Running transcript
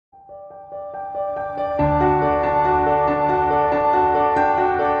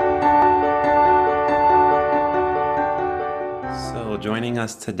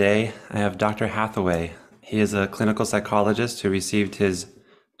us today, I have Dr. Hathaway. He is a clinical psychologist who received his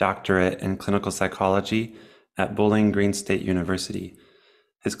doctorate in clinical psychology at Bowling Green State University.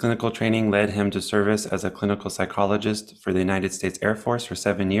 His clinical training led him to service as a clinical psychologist for the United States Air Force for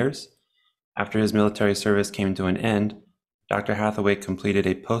 7 years. After his military service came to an end, Dr. Hathaway completed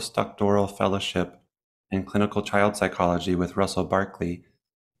a postdoctoral fellowship in clinical child psychology with Russell Barkley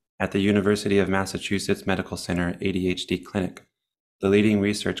at the University of Massachusetts Medical Center ADHD Clinic, the leading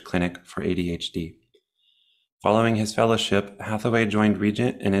research clinic for ADHD. Following his fellowship, Hathaway joined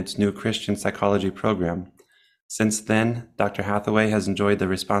Regent in its new Christian psychology program. Since then, Dr. Hathaway has enjoyed the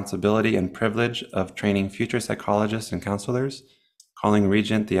responsibility and privilege of training future psychologists and counselors, calling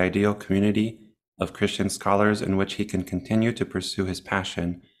Regent the ideal community of Christian scholars in which he can continue to pursue his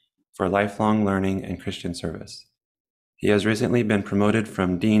passion for lifelong learning and Christian service. He has recently been promoted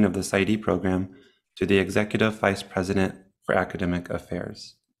from Dean of the PsyD program to the Executive Vice President for Academic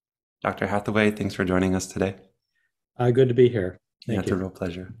Affairs. Dr. Hathaway, thanks for joining us today. Good to be here. Thank you. It's a real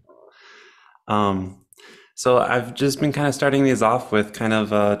pleasure. So I've just been kind of starting these off with kind of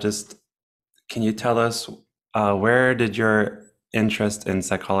can you tell us where did your interest in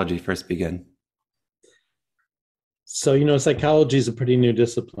psychology first begin? So, psychology is a pretty new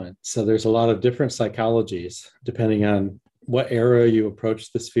discipline. So there's a lot of different psychologies depending on what era you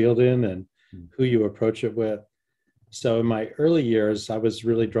approach this field in and who you approach it with. So in my early years, I was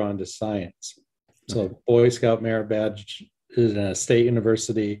really drawn to science. So Boy Scout merit badge in a state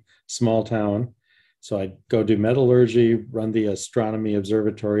university, small town. So I'd go do metallurgy, run the astronomy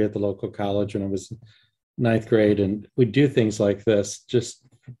observatory at the local college when I was ninth grade. And we'd do things like this just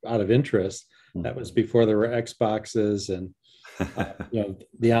out of interest. That was before there were Xboxes and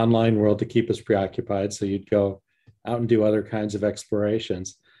the online world to keep us preoccupied. So you'd go out and do other kinds of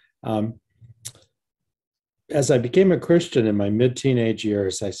explorations. As I became a Christian in my mid-teenage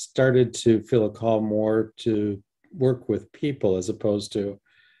years, I started to feel a call more to work with people as opposed to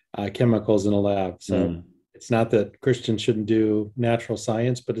chemicals in a lab. So it's not that Christians shouldn't do natural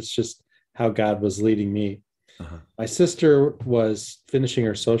science, but it's just how God was leading me. My sister was finishing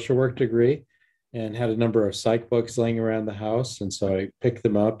her social work degree and had a number of psych books laying around the house. And so I picked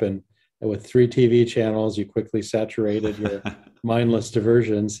them up, and with 3 TV channels, you quickly saturated your mindless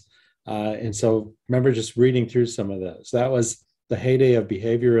diversions. And so remember just reading through some of those. That was the heyday of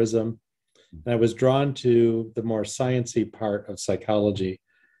behaviorism. And I was drawn to the more sciencey part of psychology.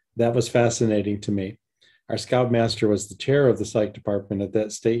 That was fascinating to me. Our scoutmaster was the chair of the psych department at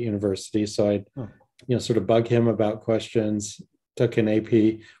that state university. So I'd sort of bug him about questions. Took an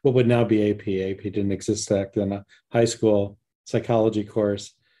AP, what would now be AP. AP didn't exist back then, a high school psychology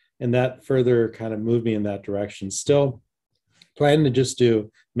course. And that further kind of moved me in that direction. Still planning to just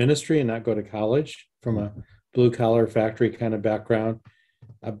do ministry and not go to college from a blue collar factory kind of background.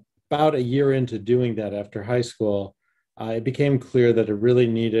 About a year into doing that after high school, it became clear that I really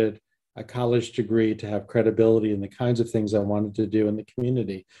needed a college degree to have credibility in the kinds of things I wanted to do in the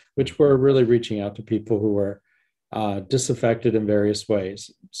community, which were really reaching out to people who were disaffected in various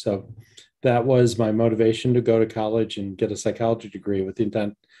ways. So that was my motivation to go to college and get a psychology degree with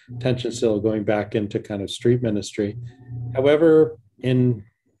the intention still of going back into kind of street ministry. However, in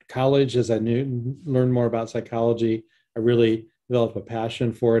college, as I learned more about psychology, I really developed a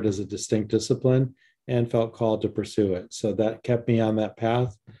passion for it as a distinct discipline and felt called to pursue it. So that kept me on that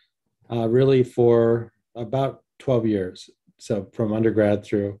path really for about 12 years. So from undergrad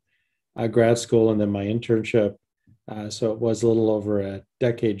through grad school and then my internship. So it was a little over a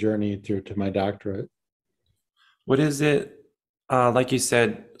decade journey through to my doctorate. What is it, like you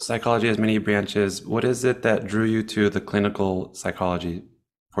said, psychology has many branches. What is it that drew you to the clinical psychology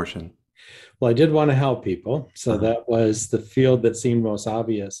portion? Well, I did want to help people. So that was the field that seemed most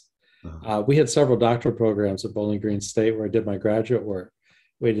obvious. We had several doctoral programs at Bowling Green State where I did my graduate work.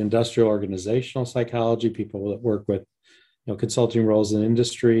 We had industrial organizational psychology, people that work with consulting roles in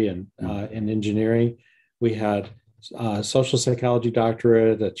industry and in engineering. We had social psychology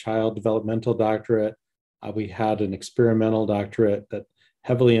doctorate, a child developmental doctorate. We had an experimental doctorate that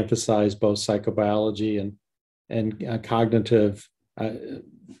heavily emphasized both psychobiology and cognitive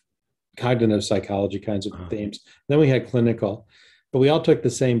psychology kinds of themes. Then we had clinical, but we all took the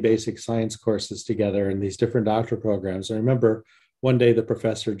same basic science courses together in these different doctoral programs. I remember one day the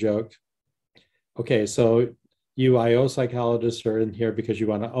professor joked, okay, so you IO psychologists are in here because you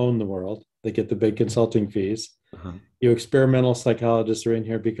want to own the world. They get the big consulting fees. You experimental psychologists are in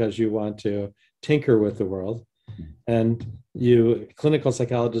here because you want to tinker with the world. And you clinical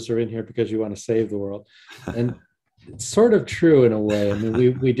psychologists are in here because you want to save the world. And it's sort of true in a way. I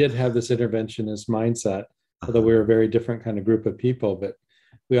mean, we did have this interventionist mindset, although we were a very different kind of group of people. But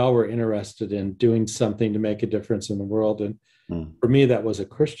we all were interested in doing something to make a difference in the world. And Mm. for me, that was a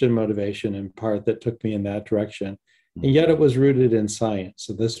Christian motivation in part that took me in that direction. And Mm. yet it was rooted in science.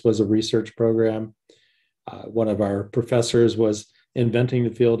 So this was a research program. One of our professors was inventing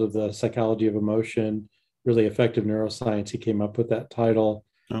the field of the psychology of emotion, really effective neuroscience. He came up with that title.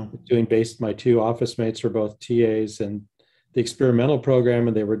 Oh. My two office mates were both TAs in the experimental program,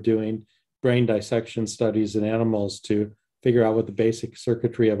 and they were doing brain dissection studies in animals to figure out what the basic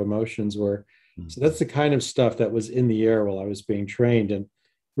circuitry of emotions were. Mm. So that's the kind of stuff that was in the air while I was being trained, and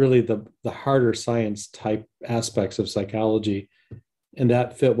really the harder science type aspects of psychology. And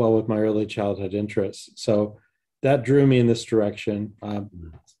that fit well with my early childhood interests. So that drew me in this direction.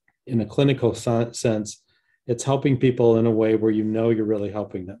 In a clinical sense, it's helping people in a way where you know you're really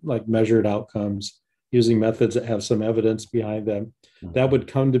helping them, like measured outcomes, using methods that have some evidence behind them. Mm. That would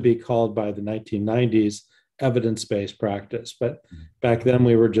come to be called by the 1990s evidence-based practice. But back then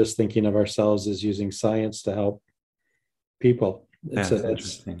we were just thinking of ourselves as using science to help people. That's It's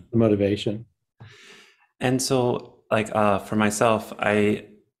interesting. the motivation. And so, like, for myself, I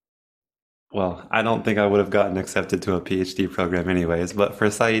don't think I would have gotten accepted to a PhD program anyways, but for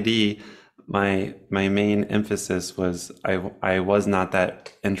PsyD, my main emphasis was I was not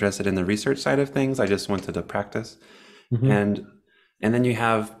that interested in the research side of things. I just wanted to practice. Mhm. And then you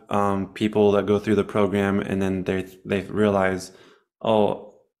have people that go through the program and then they realize, oh,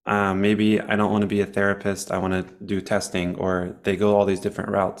 maybe I don't want to be a therapist. I want to do testing, or they go all these different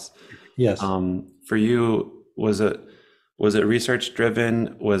routes. Yes. For you, was it research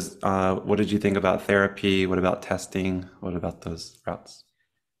driven? What did you think about therapy? What about testing? What about those routes?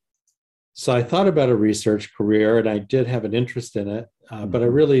 So I thought about a research career, and I did have an interest in it, but I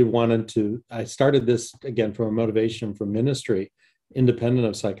really wanted to. I started this again from a motivation from ministry, independent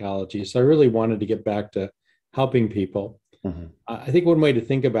of psychology. So I really wanted to get back to helping people. Mm-hmm. I think one way to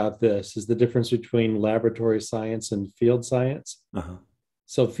think about this is the difference between laboratory science and field science. Uh-huh.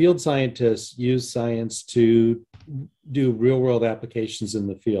 So field scientists use science to do real world applications in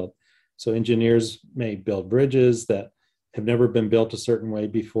the field. So engineers may build bridges that have never been built a certain way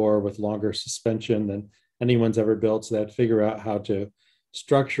before with longer suspension than anyone's ever built. So they have to figure out how to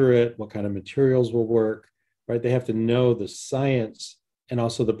structure it, what kind of materials will work, right? They have to know the science and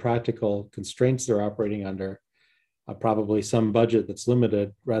also the practical constraints they're operating under, probably some budget that's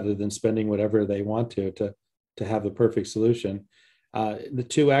limited rather than spending whatever they want to have the perfect solution. The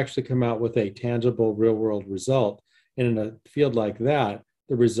two actually come out with a tangible real world result. And in a field like that,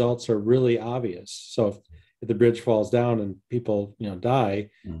 the results are really obvious. So if the bridge falls down and people die,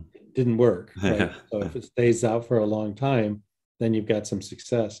 it didn't work, right? So if it stays out for a long time, then you've got some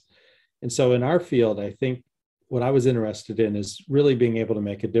success. And so in our field, I think what I was interested in is really being able to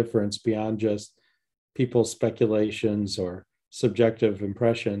make a difference beyond just people's speculations or subjective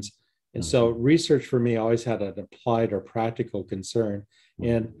impressions. And so research for me always had an applied or practical concern.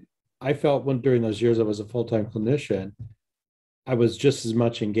 And I felt during those years I was a full-time clinician, I was just as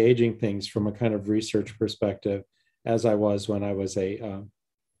much engaging things from a kind of research perspective as I was when I was in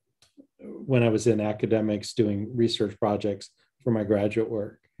academics doing research projects for my graduate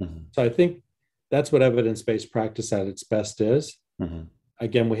work. Mm-hmm. So I think that's what evidence-based practice at its best is. Mm-hmm.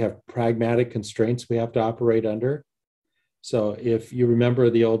 Again, we have pragmatic constraints we have to operate under. So if you remember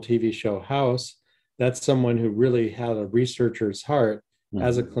the old TV show House, that's someone who really had a researcher's heart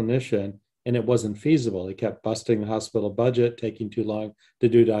as a clinician, and it wasn't feasible. He kept busting the hospital budget, taking too long to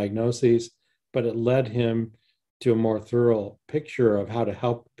do diagnoses, but it led him to a more thorough picture of how to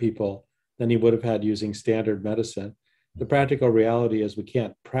help people than he would have had using standard medicine. The practical reality is we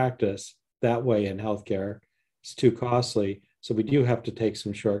can't practice that way in healthcare. It's too costly. So we do have to take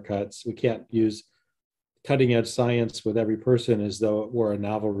some shortcuts. We can't use cutting edge science with every person as though it were a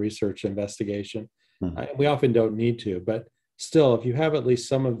novel research investigation. We often don't need to, but still, if you have at least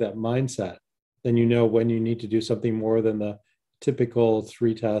some of that mindset, then you know when you need to do something more than the typical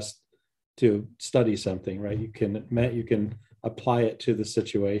 3 tests to study something, right? You can apply it to the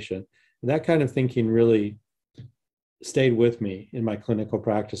situation. And that kind of thinking really stayed with me in my clinical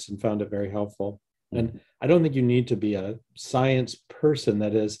practice and found it very helpful. And I don't think you need to be a science person,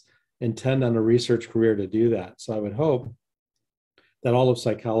 that is, intend on a research career to do that. So I would hope that all of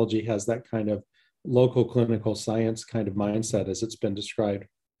psychology has that kind of local clinical science kind of mindset as it's been described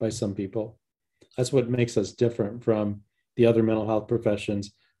by some people. That's what makes us different from the other mental health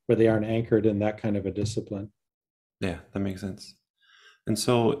professions where they aren't anchored in that kind of a discipline. Yeah, that makes sense. And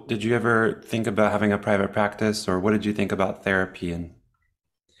so did you ever think about having a private practice, or what did you think about therapy?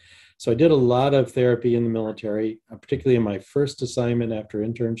 So I did a lot of therapy in the military, particularly in my first assignment after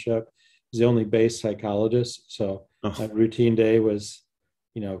internship. I was the only base psychologist. So my routine day was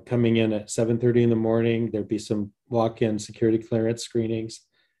coming in at 7:30 in the morning. There'd be some walk-in security clearance screenings.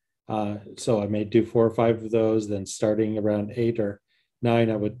 So I may do 4 or 5 of those. Then starting around 8 or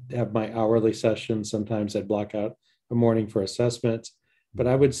 9, I would have my hourly session. Sometimes I'd block out a morning for assessments, but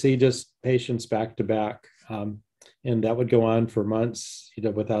I would see just patients back to back. And that would go on for months,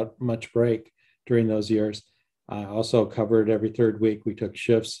 without much break during those years. I also covered every third week. We took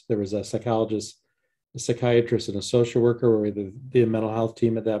shifts. There was a psychologist, a psychiatrist, and a social worker. We were the mental health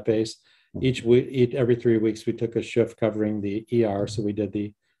team at that base. Each week, every 3 weeks, we took a shift covering the ER. So we did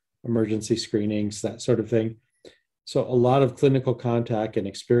the emergency screenings, that sort of thing. So a lot of clinical contact and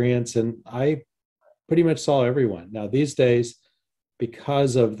experience, and I pretty much saw everyone. Now, these days,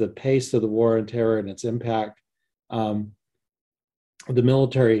 because of the pace of the war on terror and its impact, the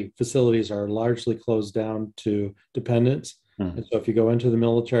military facilities are largely closed down to dependents. And so if you go into the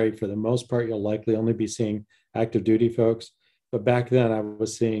military, for the most part, you'll likely only be seeing active duty folks. But back then, I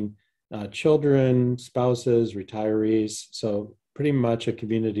was seeing children, spouses, retirees. So pretty much a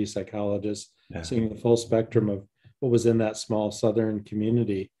community psychologist, seeing the full spectrum of what was in that small southern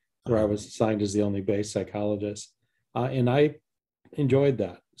community where I was assigned as the only base psychologist. And I enjoyed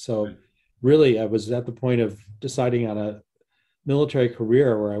that. So really, I was at the point of deciding on a military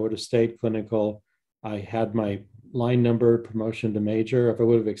career where I would have stayed clinical. I had my line number, promotion to major. If I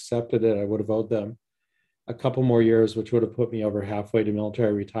would have accepted it, I would have owed them a couple more years, which would have put me over halfway to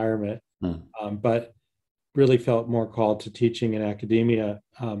military retirement. But really felt more called to teaching in academia.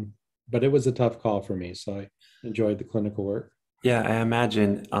 But it was a tough call for me. So I enjoyed the clinical work. Yeah, I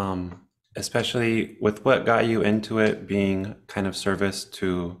imagine, especially with what got you into it being kind of service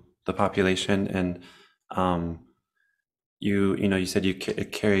to the population, and you said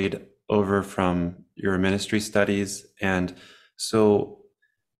it carried over from your ministry studies. And so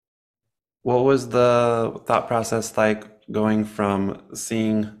what was the thought process like going from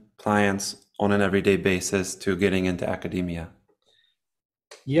seeing clients on an everyday basis to getting into academia?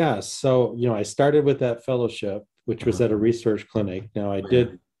 Yeah, so I started with that fellowship, which was at a research clinic. Now I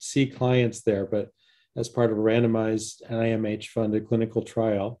did see clients there, but as part of a randomized NIMH funded clinical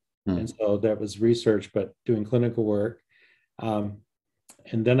trial. And so that was research, but doing clinical work.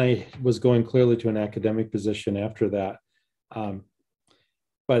 And then I was going clearly to an academic position after that.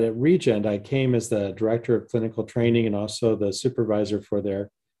 But at Regent, I came as the director of clinical training and also the supervisor for their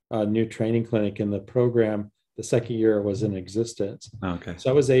new training clinic in the program. The second year it was in existence. Okay.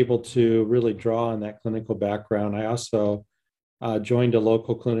 So I was able to really draw on that clinical background. I also joined a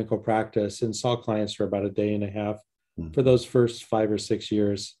local clinical practice and saw clients for about a day and a half for those first 5 or 6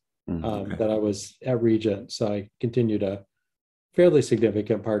 years that I was at Regent. So I continued a fairly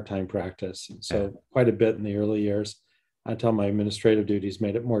significant part-time practice. So quite a bit in the early years until my administrative duties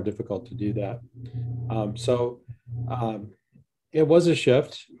made it more difficult to do that. It was a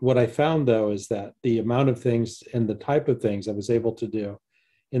shift. What I found, though, is that the amount of things and the type of things I was able to do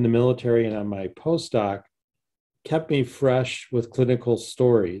in the military and on my postdoc kept me fresh with clinical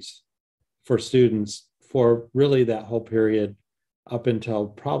stories for students for really that whole period up until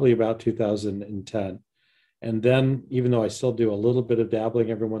probably about 2010. And then, even though I still do a little bit of dabbling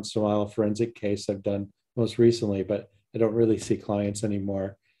every once in a while, forensic case I've done most recently, but I don't really see clients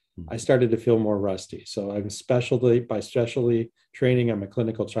anymore, I started to feel more rusty. So I'm by specialty training, I'm a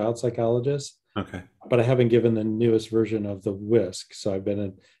clinical child psychologist. Okay. But I haven't given the newest version of the WISC. So I've been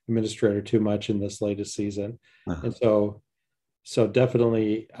an administrator too much in this latest season. And so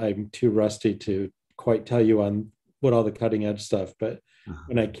definitely I'm too rusty to quite tell you on what all the cutting edge stuff. But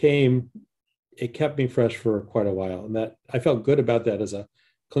when I came, it kept me fresh for quite a while. And that I felt good about that as a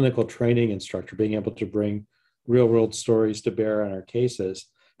clinical training instructor, being able to bring real world stories to bear on our cases.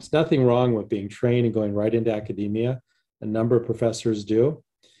 There's nothing wrong with being trained and going right into academia. A number of professors do.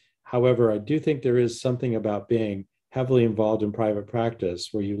 However, I do think there is something about being heavily involved in private practice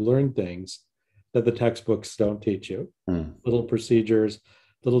where you learn things that the textbooks don't teach you. Little procedures,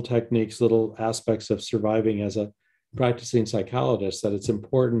 little techniques, little aspects of surviving as a practicing psychologist that it's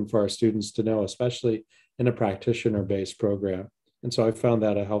important for our students to know, especially in a practitioner-based program. And so I found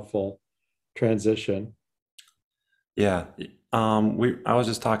that a helpful transition. Yeah. I was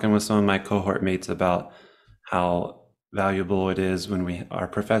just talking with some of my cohort mates about how valuable it is when our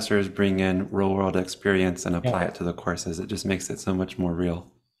professors bring in real world experience and apply it to the courses. It just makes it so much more real.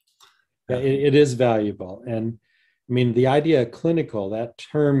 Yeah, it is valuable. And I mean, the idea of clinical, that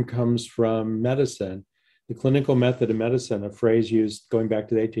term comes from medicine. The clinical method of medicine, a phrase used going back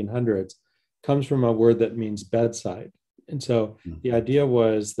to the 1800s, comes from a word that means bedside. And so the idea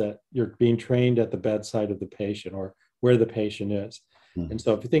was that you're being trained at the bedside of the patient or where the patient is. And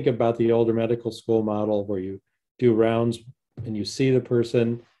so if you think about the older medical school model where you do rounds you see the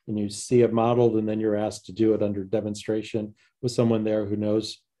person and you see it modeled, and then you're asked to do it under demonstration with someone there who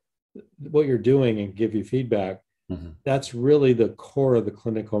knows what you're doing and give you feedback. Mhm. That's really the core of the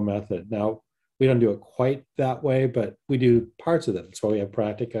clinical method. Now, we don't do it quite that way, but we do parts of it. That's why we have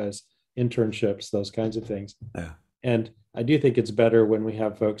practicas, internships, those kinds of things. Yeah. And I do think it's better when we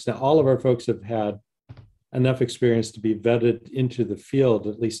have folks. Now, all of our folks have had enough experience to be vetted into the field,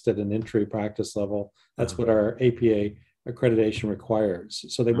 at least at an entry practice level. That's what our APA accreditation requires.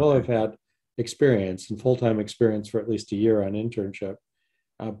 So they will have had experience and full-time experience for at least a year on internship.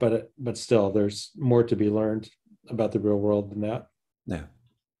 But still, there's more to be learned about the real world than that. Yeah.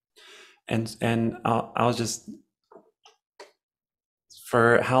 And I'll just,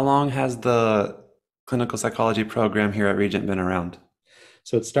 for how long has the clinical psychology program here at Regent been around?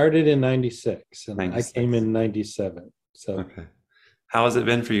 So it started in 96 and 96. I came in 97. So Okay. How has it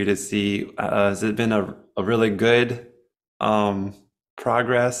been for you to see? Has it been a really good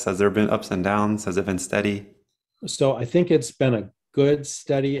progress? Has there been ups and downs? Has it been steady? So I think it's been a good,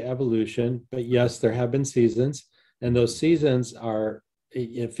 steady evolution. But yes, there have been seasons. And those seasons are,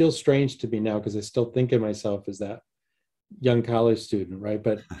 it feels strange to me now because I still think of myself as that young college student, right?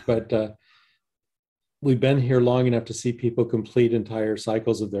 But we've been here long enough to see people complete entire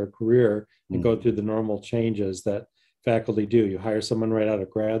cycles of their career and go through the normal changes that faculty do. You hire someone right out of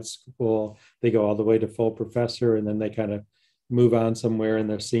grad school, they go all the way to full professor, and then they kind of move on somewhere in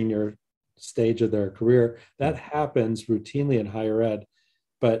their senior stage of their career. That happens routinely in higher ed.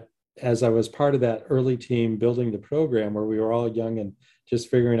 But as I was part of that early team building the program where we were all young and just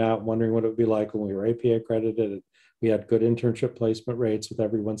figuring out, wondering what it would be like when we were APA accredited, we had good internship placement rates with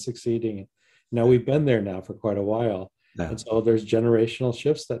everyone succeeding. Now we've been there now for quite a while. Yeah. And so there's generational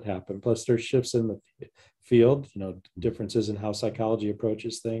shifts that happen. Plus there's shifts in the field, differences in how psychology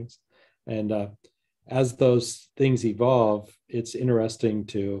approaches things. And as those things evolve, it's interesting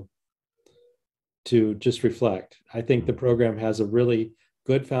to just reflect. I think the program has a really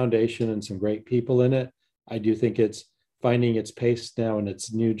good foundation and some great people in it. I do think it's finding its pace now in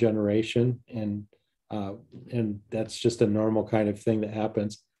its new generation. And that's just a normal kind of thing that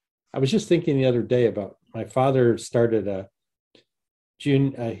happens. I was just thinking the other day about my father started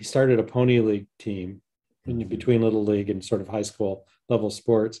he started a pony league team in between little league and sort of high school level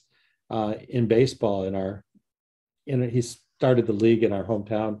sports in baseball he started the league in our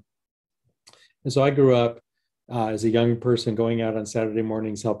hometown. And so I grew up as a young person going out on Saturday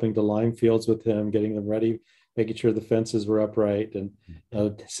mornings, helping to line fields with him, getting them ready, making sure the fences were upright, and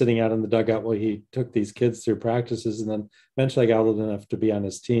sitting out in the dugout while he took these kids through practices. And then eventually I got old enough to be on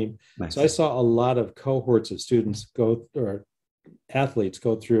his team. Nice. So I saw a lot of cohorts of students or athletes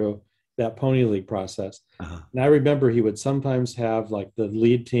go through that pony league process. And I remember he would sometimes have like the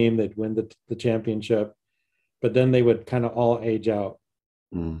lead team, they'd win the championship, but then they would kind of all age out.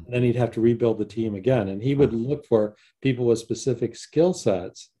 And then he'd have to rebuild the team again. And he would look for people with specific skill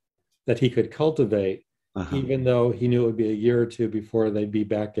sets that he could cultivate, even though he knew it would be a year or two before they'd be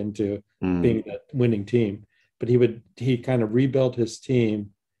back into being that winning team. But he kind of rebuilt his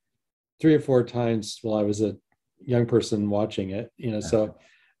team 3 or 4 times while I was a young person watching it, so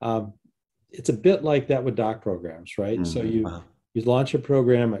it's a bit like that with doc programs, right? So you launch a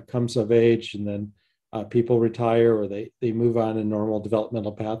program, it comes of age, and then people retire or they move on in normal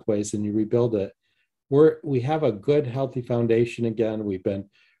developmental pathways, and you rebuild it. We have a good, healthy foundation again. We've been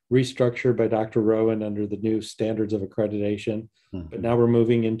restructured by Dr. Rowan under the new standards of accreditation, but now we're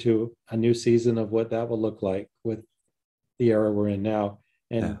moving into a new season of what that will look like with the era we're in now.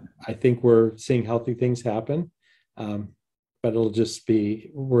 And I think we're seeing healthy things happen, but it'll just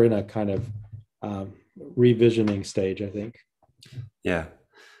be, we're in a kind of revisioning stage, I think. Yeah,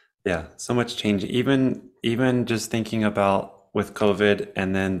 so much change. Even just thinking about with COVID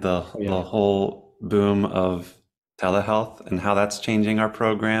and then the whole boom of telehealth and how that's changing our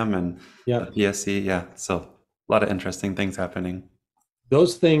program and the PSC. Yeah, so a lot of interesting things happening.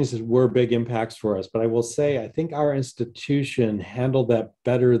 Those things were big impacts for us, but I will say I think our institution handled that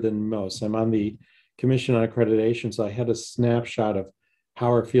better than most. I'm on the Commission on Accreditation, so I had a snapshot of how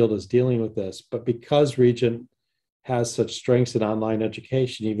our field is dealing with this. But because Regent has such strengths in online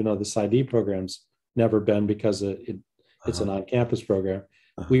education, even though the PsyD program's never been, because it's an on-campus program,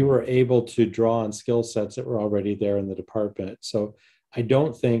 we were able to draw on skill sets that were already there in the department. So I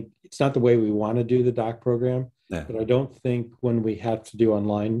don't think, it's not the way we want to do the doc program, but I don't think when we had to do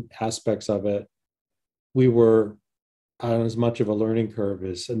online aspects of it, we were on as much of a learning curve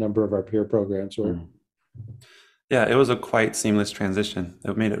as a number of our peer programs were. Yeah, it was a quite seamless transition.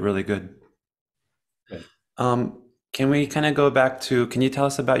 It made it really good. Can we kind of go back to, can you tell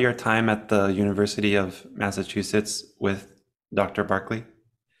us about your time at the University of Massachusetts with Dr. Barkley?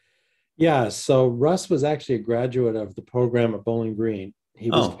 Yeah, so Russ was actually a graduate of the program at Bowling Green. He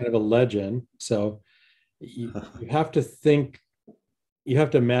was Oh, kind of a legend. So you have to think, you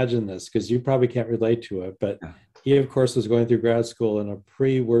have to imagine this because you probably can't relate to it, but yeah. he, of course, was going through grad school in a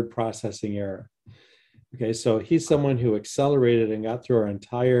pre-word processing era. Okay, so he's someone who accelerated and got through our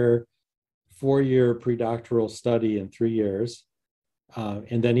entire 4-year pre-doctoral study in 3 years.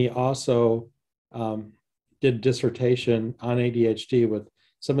 And then he also did dissertation on ADHD with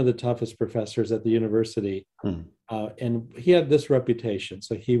some of the toughest professors at the university. Hmm. And he had this reputation.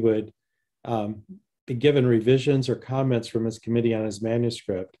 So he would be given revisions or comments from his committee on his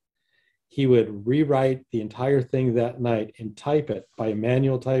manuscript. He would rewrite the entire thing that night and type it by a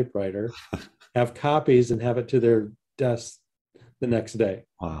manual typewriter, have copies, and have it to their desk the next day.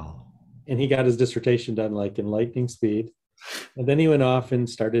 Wow. And he got his dissertation done like in lightning speed. And then he went off and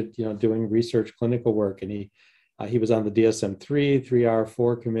started, doing research clinical work. And he was on the DSM-3,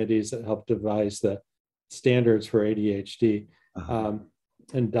 3R4 committees that helped devise the standards for ADHD Uh-huh.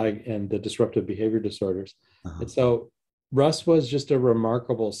 and the disruptive behavior disorders. Uh-huh. And so Russ was just a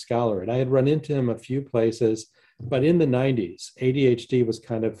remarkable scholar. And I had run into him a few places, but in the 90s, ADHD was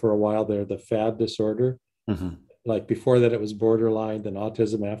kind of for a while there the fad disorder. Mm-hmm. Like before that, it was borderline, then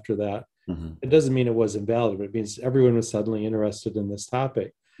autism after that. Mm-hmm. It doesn't mean it was invalid, but it means everyone was suddenly interested in this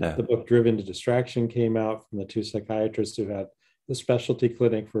topic. Yeah. The book Driven to Distraction came out from the two psychiatrists who had the specialty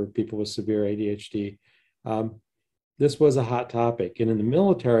clinic for people with severe ADHD. This was a hot topic. And in the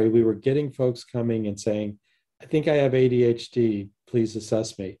military, we were getting folks coming and saying, I think I have ADHD, please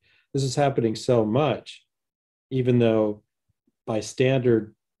assess me. This is happening so much, even though by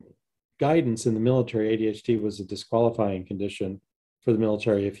standard guidance in the military, ADHD was a disqualifying condition for the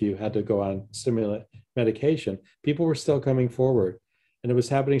military if you had to go on stimulant medication. People were still coming forward, and it was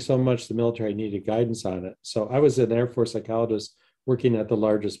happening so much the military needed guidance on it. So I was an Air Force psychologist working at the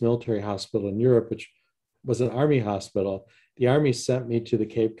largest military hospital in Europe, which was an Army hospital. The Army sent me to the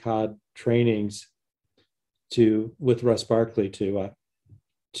Cape Cod trainings with Russ Barkley to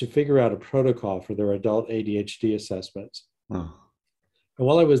figure out a protocol for their adult ADHD assessments. Oh. And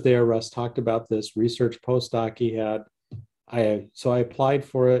while I was there, Russ talked about this research postdoc he had. So I applied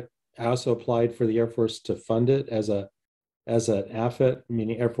for it. I also applied for the Air Force to fund it as an AFIT,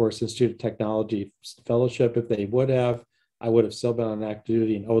 meaning Air Force Institute of Technology Fellowship. If they would have, I would have still been on active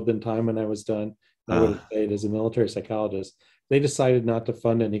duty and owed them time when I was done. I would have stayed as a military psychologist. They decided not to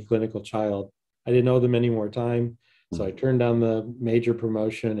fund any clinical child. I didn't owe them any more time. So I turned down the major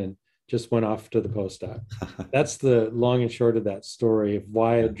promotion and just went off to the postdoc. That's the long and short of that story of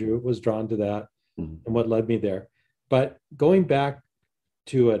why I was drawn to that and what led me there. But going back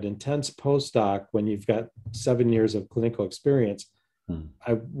to an intense postdoc when you've got 7 years of clinical experience,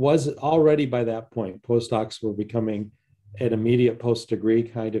 I was already by that point, postdocs were becoming an immediate post-degree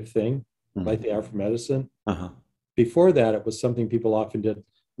kind of thing, like they are for medicine. Uh-huh. Before that, it was something people often did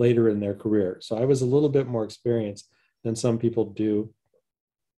later in their career. So I was a little bit more experienced than some people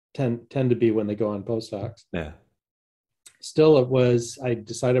tend to be when they go on postdocs. Yeah. Still, I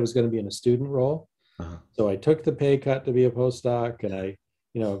decided I was going to be in a student role. Uh-huh. So I took the pay cut to be a postdoc, and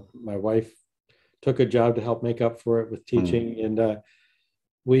my wife took a job to help make up for it with teaching. And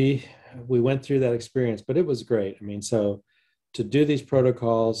we went through that experience, but it was great. I mean, so to do these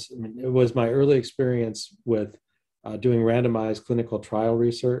protocols, it was my early experience with doing randomized clinical trial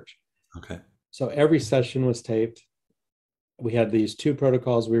research. Okay. So every session was taped. We had these two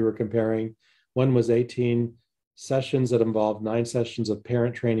protocols we were comparing. One was 18 sessions that involved 9 sessions of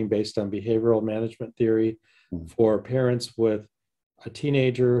parent training based on behavioral management theory for parents with a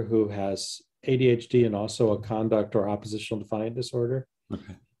teenager who has ADHD and also a conduct or oppositional defiant disorder.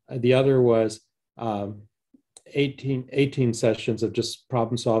 Okay. The other was 18 sessions of just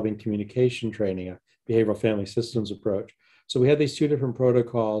problem-solving communication training, a behavioral family systems approach. So we had these 2 different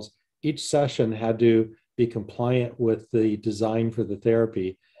protocols. Each session had to be compliant with the design for the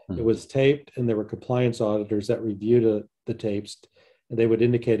therapy. It was taped, and there were compliance auditors that reviewed the tapes, and they would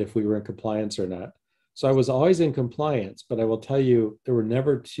indicate if we were in compliance or not. So I was always in compliance, but I will tell you, there were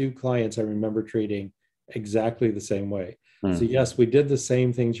never 2 clients I remember treating exactly the same way. So yes, we did the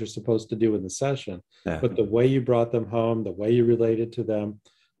same things you're supposed to do in the session, but the way you brought them home, the way you related to them,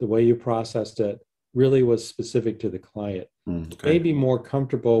 the way you processed it really was specific to the client. Maybe more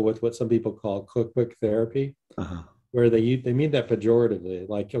comfortable with what some people call cookbook therapy, where they mean that pejoratively,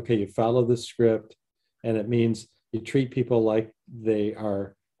 like, okay, you follow the script, and it means you treat people like they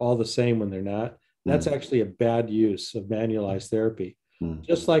are all the same when they're not. That's actually a bad use of manualized therapy.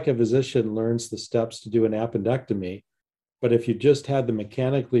 Just like a physician learns the steps to do an appendectomy, But if you just had them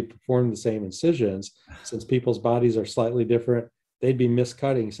mechanically perform the same incisions, since people's bodies are slightly different, they'd be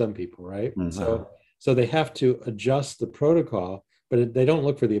miscutting some people, right? Uh-huh. So they have to adjust the protocol, but they don't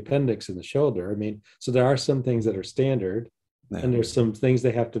look for the appendix in the shoulder. I mean, so there are some things that are standard, Yeah. and there's some things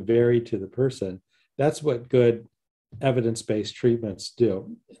they have to vary to the person. That's what good evidence-based treatments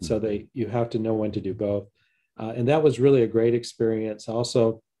do. So you have to know when to do both. And that was really a great experience.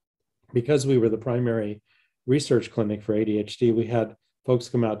 Also, because we were the primary research clinic for ADHD, we had folks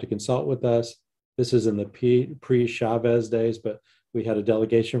come out to consult with us. This is in the pre-Chavez days, but we had a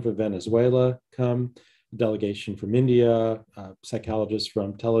delegation from Venezuela come, a delegation from India, psychologists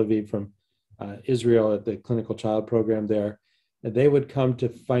from Tel Aviv, from Israel at the clinical child program there. And they would come to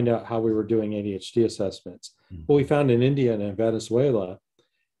find out how we were doing ADHD assessments. What we found in India and in Venezuela,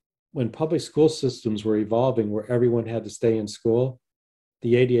 when public school systems were evolving where everyone had to stay in school,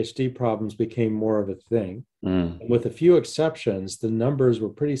 the ADHD problems became more of a thing. And with a few exceptions, the numbers were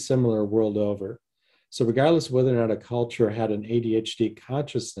pretty similar world over. So regardless of whether or not a culture had an ADHD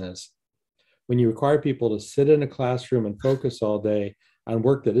consciousness, when you require people to sit in a classroom and focus all day on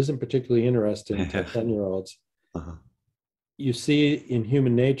work that isn't particularly interesting to 10-year-olds, you see in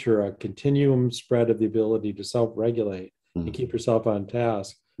human nature a continuum spread of the ability to self-regulate and keep yourself on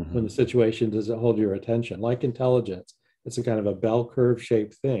task when the situation doesn't hold your attention. Like intelligence, it's a kind of a bell curve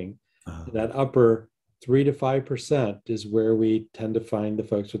shaped thing. That upper 3 to 5% is where we tend to find the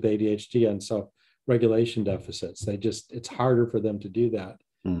folks with ADHD and self-regulation deficits. It's harder for them to do that.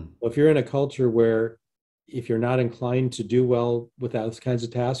 Well, if you're in a culture where if you're not inclined to do well with those kinds of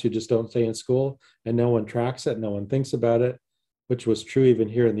tasks, you just don't stay in school and no one tracks it, no one thinks about it, which was true even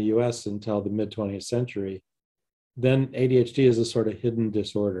here in the US until the mid 20th century, then ADHD is a sort of hidden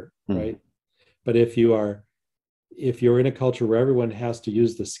disorder, right? But if you're in a culture where everyone has to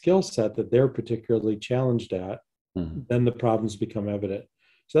use the skill set that they're particularly challenged at, then the problems become evident.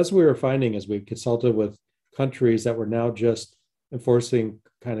 So that's what we were finding as we consulted with countries that were now just enforcing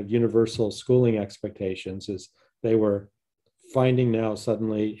kind of universal schooling expectations, is they were finding now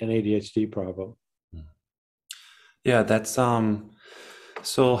suddenly an ADHD problem. Yeah, that's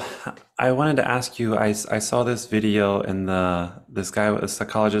so I wanted to ask you, I saw this video and this guy, a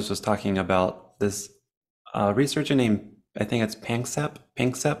psychologist, was talking about this researcher named, I think it's Panksepp.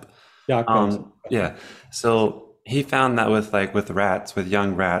 Yeah, Yeah. So he found that with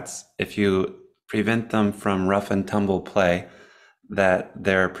young rats, if you prevent them from rough and tumble play, that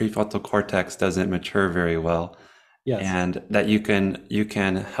their prefrontal cortex doesn't mature very well. Yes. And that you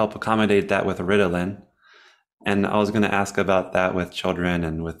can help accommodate that with Ritalin. And I was going to ask about that with children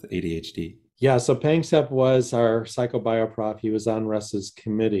and with ADHD. Yeah, so Panksepp was our psychobioprof. He was on Russ's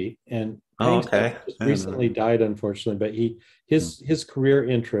committee, and Oh, Panksepp okay. just recently died, unfortunately. But his career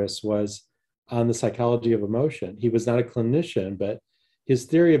interest was on the psychology of emotion. He was not a clinician, but his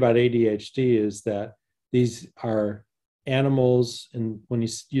theory about ADHD is that these are animals, and when you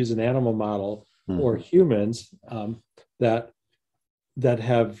use an animal model or humans, that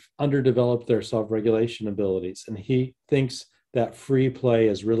have underdeveloped their self-regulation abilities. And he thinks that free play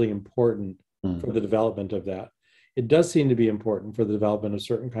is really important for the development of that. It does seem to be important for the development of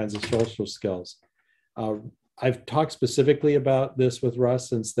certain kinds of social skills. I've talked specifically about this with Russ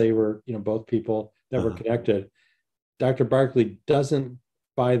since they were, both people that were connected. Dr. Barkley doesn't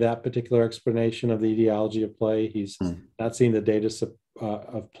buy that particular explanation of the etiology of play. He's not seeing the data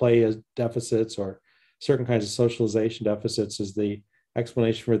of play as deficits or certain kinds of socialization deficits as the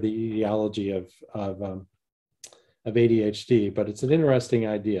explanation for the etiology of ADHD, but it's an interesting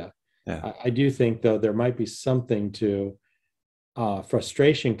idea. Yeah. I do think, though, there might be something to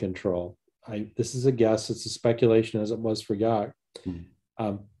frustration control. This is a guess, it's a speculation as it was for Yacht.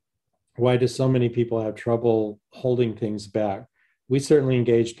 Why do so many people have trouble holding things back? We certainly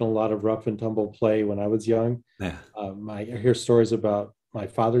engaged in a lot of rough and tumble play when I was young. Yeah. I hear stories about my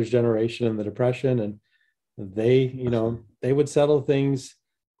father's generation and the Depression, and they would settle things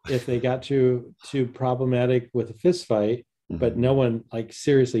if they got too problematic with a fist fight, but no one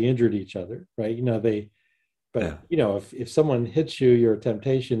seriously injured each other, right? If someone hits you, your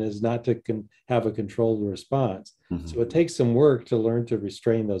temptation is not to have a controlled response. So it takes some work to learn to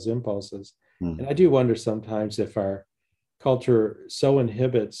restrain those impulses. And I do wonder sometimes if our culture so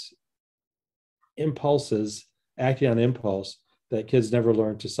inhibits impulses, acting on impulse, that kids never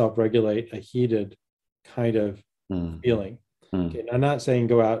learn to self-regulate a heated kind of feeling. Okay, I'm not saying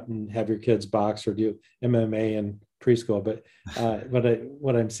go out and have your kids box or do MMA in preschool, but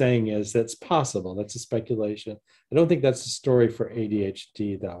what I'm saying is that's possible. That's a speculation. I don't think that's the story for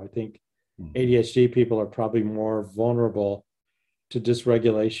ADHD, though. I think ADHD people are probably more vulnerable to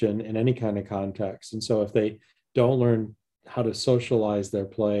dysregulation in any kind of context. And so if they don't learn how to socialize their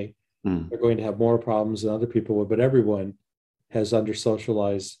play. Mm. They're going to have more problems than other people would, but everyone has under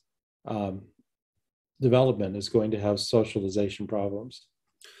socialized development is going to have socialization problems.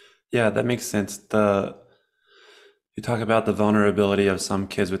 Yeah, that makes sense. You talk about the vulnerability of some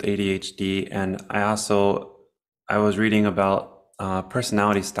kids with ADHD, and I was reading about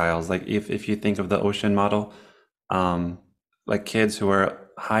personality styles. Like if you think of the ocean model, um, like kids who are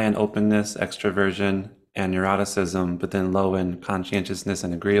high in openness, extroversion, and neuroticism, but then low in conscientiousness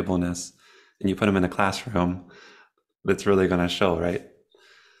and agreeableness, and you put them in a classroom, that's really going to show, right?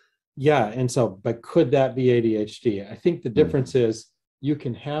 Yeah. And so, but could that be ADHD? I think the Mm. difference is you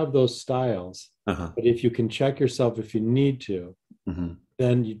can have those styles, Uh-huh. but if you can check yourself if you need to, Hmm.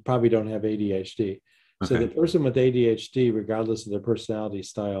 then you probably don't have ADHD. So the Okay. person with ADHD, regardless of their personality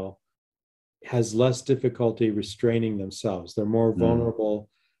style, has less difficulty restraining themselves. They're more Mm. vulnerable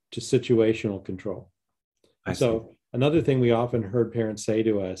to situational control. I And see. so another thing we often heard parents say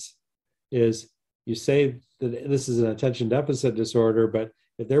to us is you say that this is an attention deficit disorder, but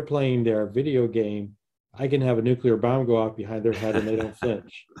if they're playing their video game, I can have a nuclear bomb go off behind their head and they don't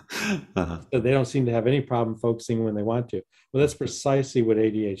flinch. Uh-huh. So they don't seem to have any problem focusing when they want to. Well, that's precisely what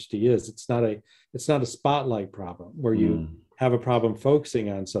ADHD is. It's not a spotlight problem where you Mm. have a problem focusing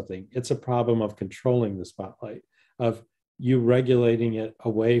on something. It's a problem of controlling the spotlight, of you regulating it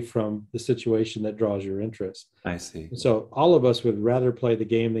away from the situation that draws your interest. I see. So all of us would rather play the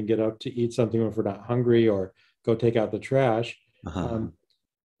game than get up to eat something if we're not hungry or go take out the trash. Uh-huh. Um,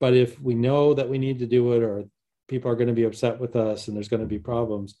 but if we know that we need to do it or people are going to be upset with us and there's going to be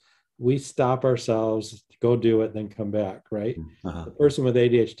problems, we stop ourselves, go do it, then come back, right? Uh-huh. The person with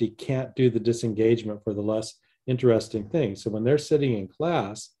ADHD can't do the disengagement for the less interesting things. So when they're sitting in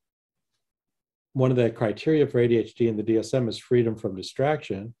class, one of the criteria for ADHD in the DSM is freedom from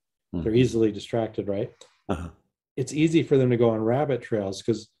distraction. They're Mm. easily distracted, right? Uh-huh. It's easy for them to go on rabbit trails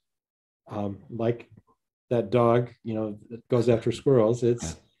because, like that dog, that goes after squirrels, Yeah.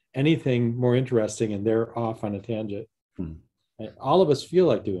 it's anything more interesting and they're off on a tangent. Mm. And all of us feel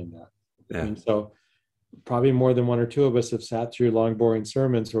like doing that. I Yeah. mean, so probably more than one or two of us have sat through long, boring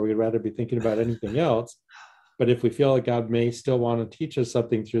sermons where we'd rather be thinking about anything else. But if we feel like God may still want to teach us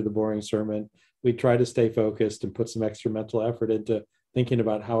something through the boring sermon, we try to stay focused and put some extra mental effort into thinking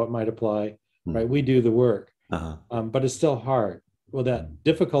about how it might apply, right? Mm. We do the work, Uh-huh. but it's still hard. Well, Mm. that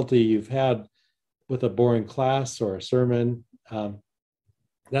difficulty you've had with a boring class or a sermon,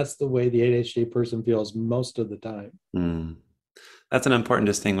 that's the way the ADHD person feels most of the time. Mm. That's an important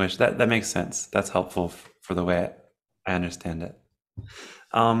distinguish. That makes sense. That's helpful for the way I understand it.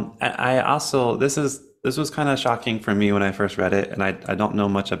 I also this was kind of shocking for me when I first read it, and I don't know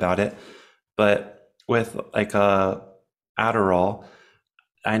much about it, but with like Adderall,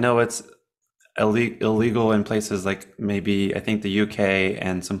 I know it's illegal in places like maybe I think the UK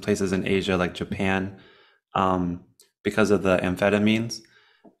and some places in Asia like Japan, um, because of the amphetamines.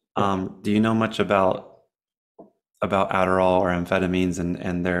 Yeah. Do you know much about Adderall or amphetamines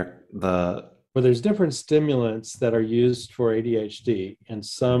and the Well, there's different stimulants that are used for ADHD, and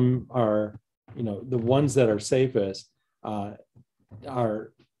some are, the ones that are safest uh,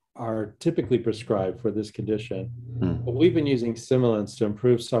 are are typically prescribed for this condition. But hmm, we've been using stimulants to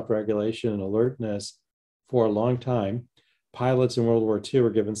improve self-regulation and alertness for a long time. Pilots in World War II were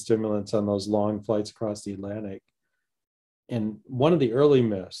given stimulants on those long flights across the Atlantic. And one of the early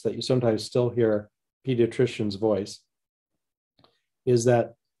myths that you sometimes still hear pediatrician's voice is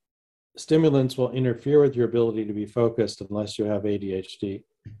that stimulants will interfere with your ability to be focused unless you have ADHD.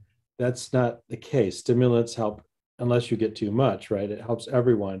 That's not the case. Stimulants help unless you get too much, right? It helps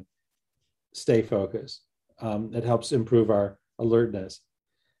everyone stay focused. It helps improve our alertness.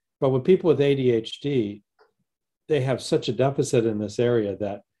 But with people with ADHD, they have such a deficit in this area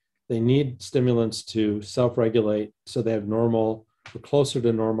that they need stimulants to self-regulate so they have normal or closer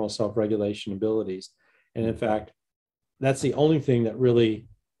to normal self-regulation abilities. And in fact, that's the only thing that really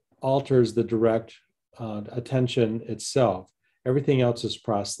alters the direct attention itself. Everything else is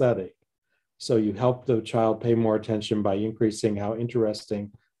prosthetic. So you help the child pay more attention by increasing how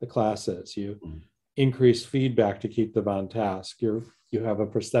interesting the class is. You increase feedback to keep them on task. You have a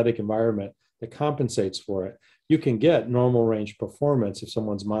prosthetic environment that compensates for it. You can get normal range performance if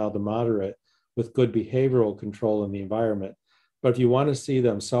someone's mild to moderate with good behavioral control in the environment. But if you want to see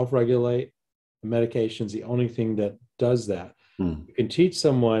them self-regulate, medication is the only thing that does that. hmm, You can teach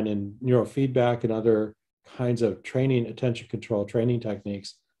someone in neurofeedback and other kinds of training, attention control training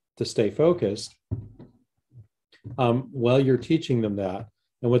techniques to stay focused while you're teaching them that.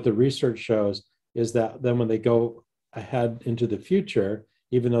 And what the research shows is that then when they go ahead into the future,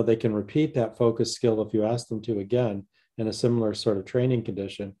 even though they can repeat that focus skill if you ask them to again, in a similar sort of training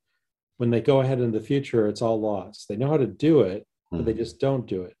condition. When they go ahead in the future, it's all lost. They know how to do it, but they just don't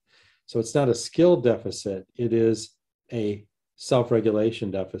do it. So it's not a skill deficit. It is a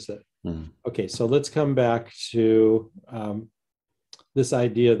self-regulation deficit. Okay, so let's come back to this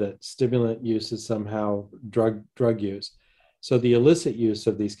idea that stimulant use is somehow drug use. So the illicit use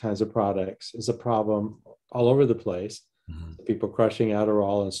of these kinds of products is a problem all over the place. People crushing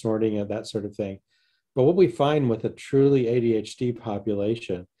Adderall and snorting it, that sort of thing. But what we find with a truly ADHD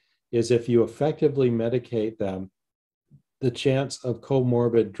population is if you effectively medicate them, the chance of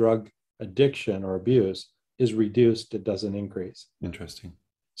comorbid drug addiction or abuse is reduced, it doesn't increase. Interesting.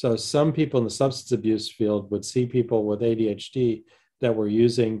 So some people in the substance abuse field would see people with ADHD that were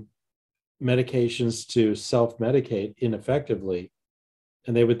using medications to self-medicate ineffectively,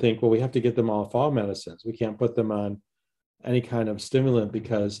 and they would think, well, we have to get them off all medicines. We can't put them on any kind of stimulant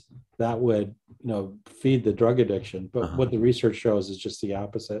because that would, feed the drug addiction. But what the research shows is just the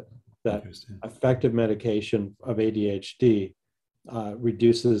opposite, that effective medication of ADHD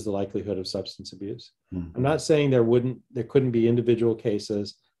reduces the likelihood of substance abuse. I'm not saying there couldn't be individual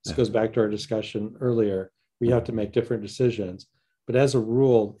cases. This goes back to our discussion earlier. We have to make different decisions. But as a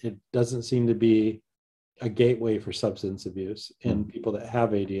rule, it doesn't seem to be a gateway for substance abuse in people that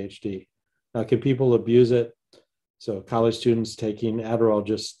have ADHD. Now, can people abuse it? So college students taking Adderall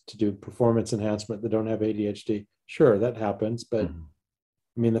just to do performance enhancement that don't have ADHD, sure, that happens. But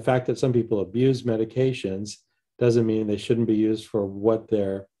I mean, the fact that some people abuse medications doesn't mean they shouldn't be used for what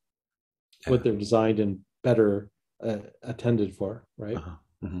they're designed and better attended for, right?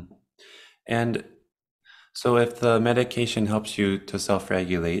 And so if the medication helps you to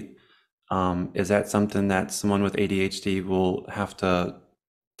self-regulate, is that something that someone with ADHD will have to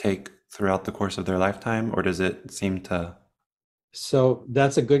take throughout the course of their lifetime, or does it seem to? So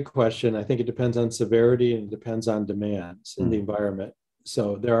that's a good question. I think it depends on severity and it depends on demands in the environment.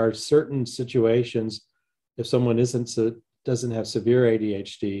 So there are certain situations, if someone doesn't have severe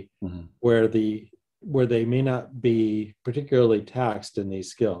ADHD, where they may not be particularly taxed in these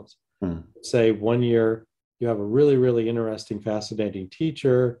skills. Say 1 year you have a really, really interesting, fascinating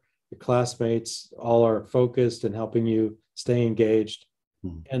teacher, your classmates all are focused and helping you stay engaged.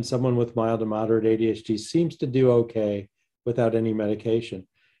 And someone with mild to moderate ADHD seems to do okay without any medication.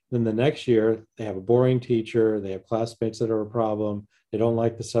 Then the next year, they have a boring teacher, they have classmates that are a problem, they don't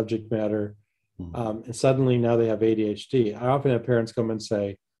like the subject matter, and suddenly now they have ADHD. I often have parents come and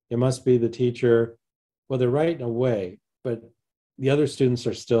say, it must be the teacher. Well, they're right in a way, but the other students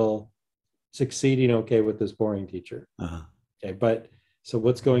are still succeeding okay with this boring teacher. Okay, but so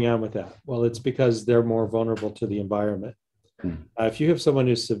what's going on with that? Well, it's because they're more vulnerable to the environment. If you have someone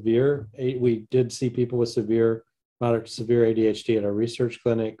who's severe, we did see people with moderate to severe ADHD at our research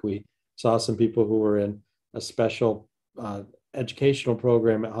clinic. We saw some people who were in a special educational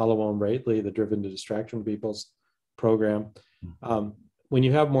program at Hollowell and Raitley, the Driven to Distraction People's program. When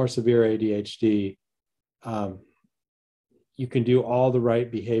you have more severe ADHD, you can do all the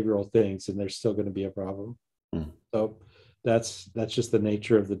right behavioral things and there's still going to be a problem. So that's just the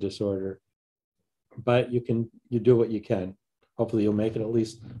nature of the disorder. But you do what you can. Hopefully you'll make it at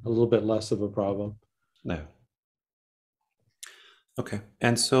least a little bit less of a problem. No. Okay.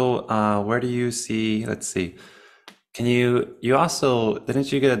 And so where do you see, let's see, you also,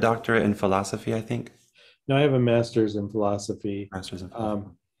 didn't you get a doctorate in philosophy, I think? No, I have a master's in philosophy. Master's in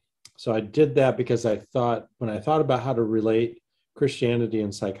philosophy. So I did that because when I thought about how to relate Christianity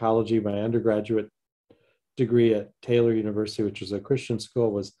and psychology, my undergraduate degree at Taylor University, which was a Christian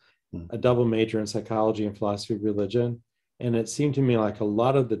school, was a double major in psychology and philosophy of religion. And it seemed to me like a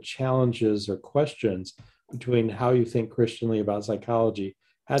lot of the challenges or questions between how you think Christianly about psychology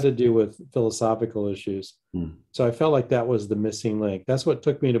had to do with philosophical issues. So I felt like that was the missing link. That's what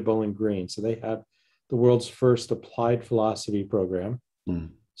took me to Bowling Green. So they have the world's first applied philosophy program.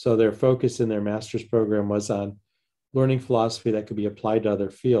 So their focus in their master's program was on learning philosophy that could be applied to other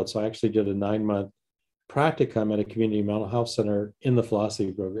fields. So I actually did a 9-month practicum at a community mental health center in the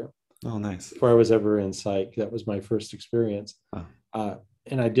philosophy program. Oh, nice. Before I was ever in psych. That was my first experience.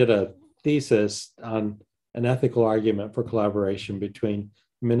 And I did a thesis on an ethical argument for collaboration between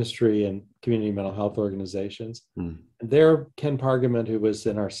ministry and community mental health organizations. And there, Ken Pargament, who was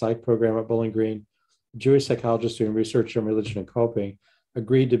in our psych program at Bowling Green, Jewish psychologist doing research on religion and coping,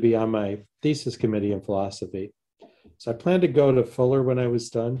 agreed to be on my thesis committee in philosophy. So I planned to go to Fuller when I was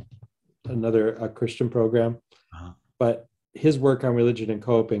done, a Christian program. But his work on religion and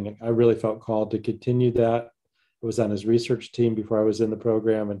coping, I really felt called to continue that. I was on his research team before I was in the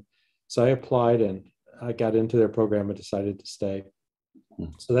program. And so I applied and I got into their program and decided to stay.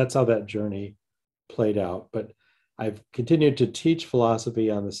 So that's how that journey played out. But I've continued to teach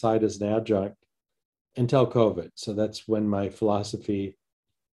philosophy on the side as an adjunct until COVID. So that's when my philosophy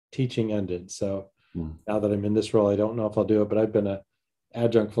teaching ended. So now that I'm in this role, I don't know if I'll do it, but I've been a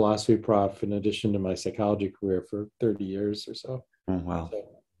adjunct philosophy prof in addition to my psychology career for 30 years or so. Oh, wow.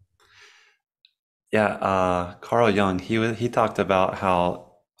 Yeah, Carl Jung, he talked about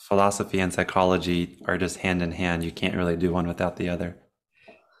how philosophy and psychology are just hand in hand. You can't really do one without the other.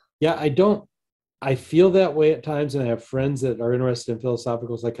 Yeah, I feel that way at times, and I have friends that are interested in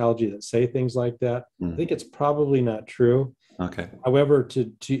philosophical psychology that say things like that. I think it's probably not true. Okay. However,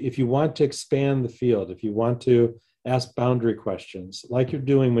 if you want to expand the field, if you want to ask boundary questions, like you're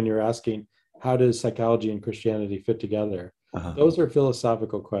doing when you're asking, how does psychology and Christianity fit together? Those are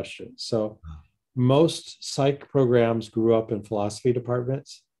philosophical questions. So most psych programs grew up in philosophy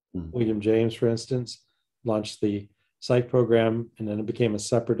departments. William James, for instance, launched the psych program, and then it became a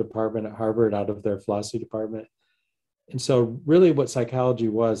separate department at Harvard out of their philosophy department. And so really what psychology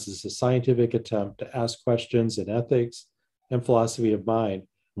was is a scientific attempt to ask questions in ethics and philosophy of mind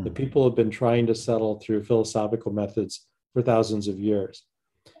that people have been trying to settle through philosophical methods for thousands of years.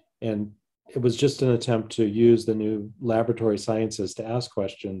 And it was just an attempt to use the new laboratory sciences to ask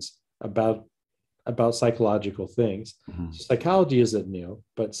questions about psychological things. So psychology isn't new,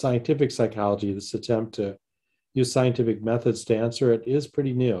 but scientific psychology, this attempt to use scientific methods to answer it, is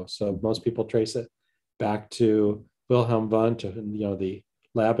pretty new. So most people trace it back to Wilhelm Wundt, the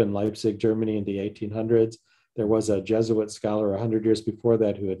lab in Leipzig, Germany in the 1800s. There was a Jesuit scholar 100 years before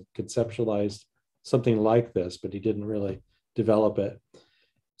that who had conceptualized something like this, but he didn't really develop it.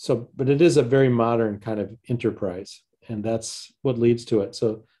 So, but it is a very modern kind of enterprise, and that's what leads to it.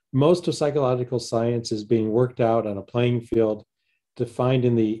 So most of psychological science is being worked out on a playing field defined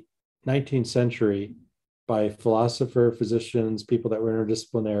in the 19th century by philosophers, physicians, people that were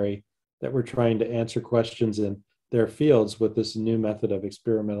interdisciplinary, that were trying to answer questions in their fields with this new method of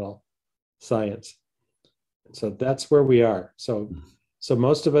experimental science. So that's where we are. So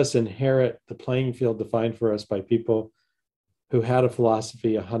most of us inherit the playing field defined for us by people who had a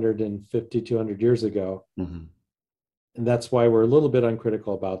philosophy 150, 200 years ago. And that's why we're a little bit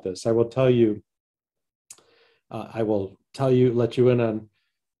uncritical about this. I will tell you, let you in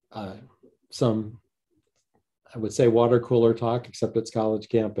on some, I would say, water cooler talk, except it's college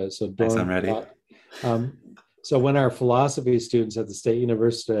campus. So Thanks, I'm ready. So when our philosophy students at the State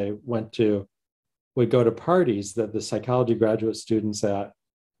University would go to parties that the psychology graduate students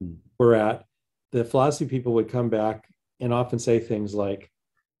were at, the philosophy people would come back and often say things like,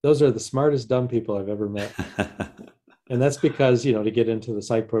 "Those are the smartest dumb people I've ever met." And that's because, to get into the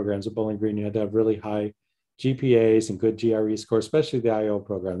psych programs at Bowling Green, you had to have really high GPAs and good GRE scores, especially the IO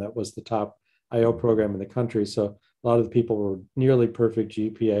program. That was the top IO program in the country. So a lot of the people were nearly perfect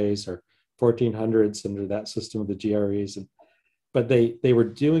GPAs or 1400s under that system of the GREs. But they were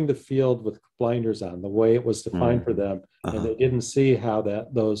doing the field with blinders on, the way it was defined for them. And they didn't see how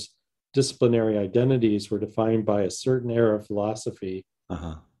those disciplinary identities were defined by a certain era of philosophy.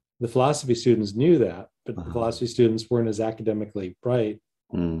 The philosophy students knew that, but the philosophy students weren't as academically bright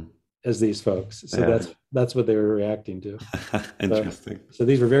as these folks. So that's what they were reacting to. Interesting. So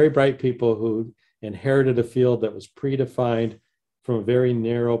these were very bright people who inherited a field that was predefined from a very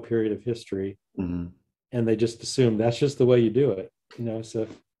narrow period of history. And they just assumed that's just the way you do it. So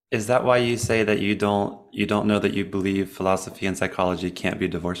is that why you say that you don't know that you believe philosophy and psychology can't be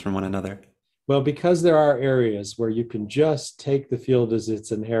divorced from one another? Well, because there are areas where you can just take the field as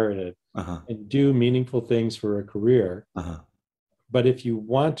it's inherited and do meaningful things for a career. But if you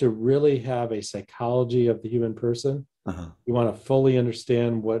want to really have a psychology of the human person, you want to fully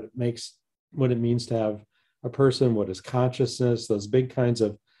understand what it means to have a person, what is consciousness, those big kinds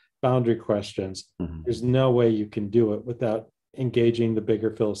of boundary questions. There's no way you can do it without engaging the bigger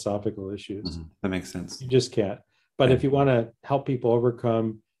philosophical issues. That makes sense. You just can't. But if you want to help people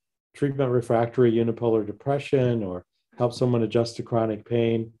overcome treatment refractory unipolar depression or help someone adjust to chronic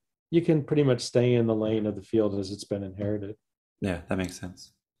pain, you can pretty much stay in the lane of the field as it's been inherited. Yeah, that makes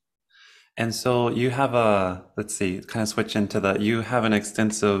sense. And so you have you have an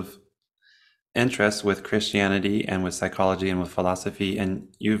extensive interest with Christianity and with psychology and with philosophy, and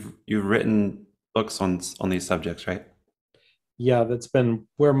you've written books on these subjects, right? Yeah, that's been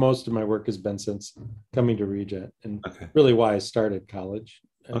where most of my work has been since coming to Regent, and really why I started college.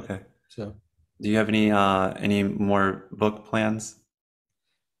 Okay. So, do you have any more book plans?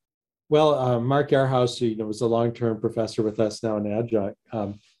 Well, Mark Yarhouse, who was a long-term professor with us now, an adjunct,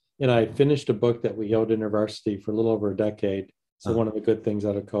 and I finished a book that we owed InterVarsity for a little over a decade. So one of the good things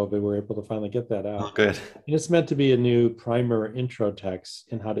out of COVID, we were able to finally get that out. Oh, good. And it's meant to be a new primer intro text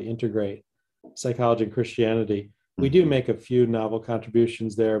in how to integrate psychology and Christianity. We do make a few novel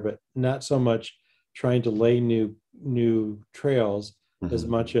contributions there, but not so much trying to lay new trails as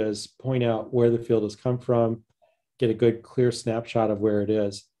much as point out where the field has come from, get a good clear snapshot of where it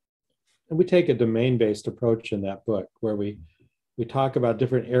is. And we take a domain-based approach in that book where we talk about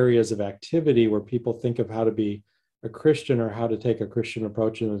different areas of activity where people think of how to be a Christian or how to take a Christian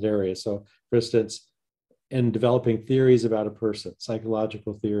approach in those areas. So for instance, in developing theories about a person,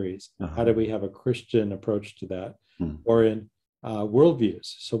 psychological theories, how do we have a Christian approach to that? Or in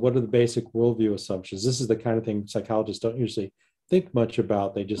worldviews. So what are the basic worldview assumptions? This is the kind of thing psychologists don't usually think much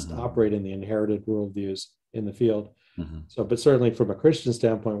about. They just operate in the inherited worldviews in the field. So, but certainly from a Christian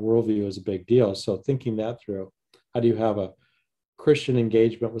standpoint, worldview is a big deal. So thinking that through, how do you have a Christian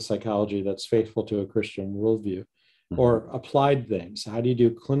engagement with psychology that's faithful to a Christian worldview? Or applied things. How do you do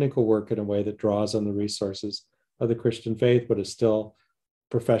clinical work in a way that draws on the resources of the Christian faith, but is still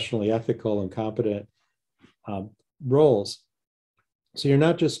professionally ethical and competent roles? So you're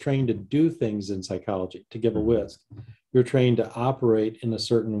not just trained to do things in psychology, to give a whisk. You're trained to operate in a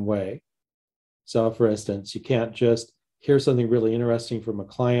certain way. So for instance, you can't just hear something really interesting from a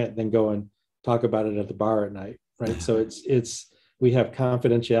client, then go and talk about it at the bar at night, right? So we have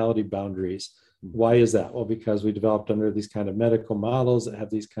confidentiality boundaries. Why is that? Well, because we developed under these kind of medical models that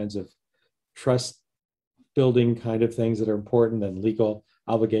have these kinds of trust building kind of things that are important, and legal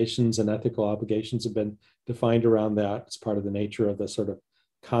obligations and ethical obligations have been defined around that. It's part of the nature of the sort of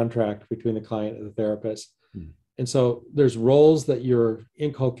contract between the client and the therapist. And so there's roles that you're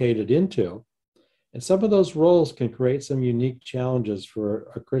inculcated into, and some of those roles can create some unique challenges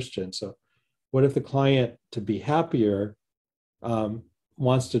for a Christian. So what if the client, to be happier,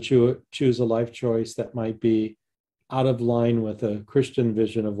 wants to choose a life choice that might be out of line with a Christian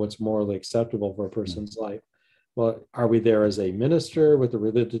vision of what's morally acceptable for a person's life? Well, are we there as a minister with a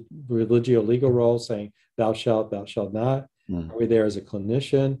religio-legal role saying, thou shalt not? Are we there as a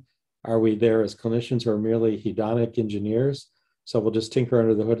clinician? Are we there as clinicians who are merely hedonic engineers? So we'll just tinker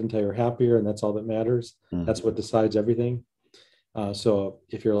under the hood until you're happier, and that's all that matters. That's what decides everything. So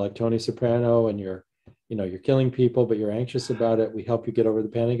if you're like Tony Soprano and you're killing people, but you're anxious about it, we help you get over the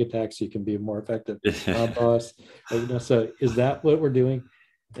panic attack so you can be a more effective boss. So is that what we're doing?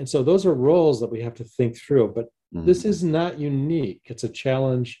 And so those are roles that we have to think through. But this is not unique. It's a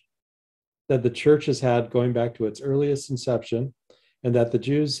challenge that the church has had going back to its earliest inception, and that the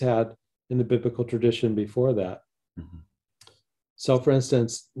Jews had in the biblical tradition before that. So for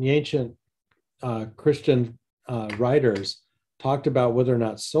instance, the ancient Christian writers talked about whether or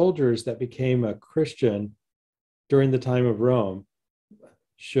not soldiers that became a Christian during the time of Rome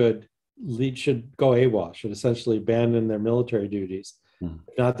should go AWOL, should essentially abandon their military duties.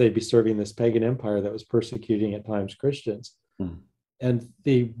 If not, they'd be serving this pagan empire that was persecuting at times Christians. And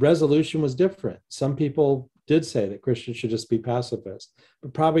the resolution was different. Some people did say that Christians should just be pacifists,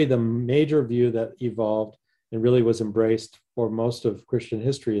 but probably the major view that evolved and really was embraced for most of Christian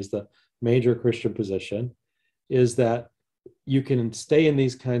history is the major Christian position, is that you can stay in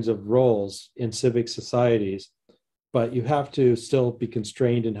these kinds of roles in civic societies, but you have to still be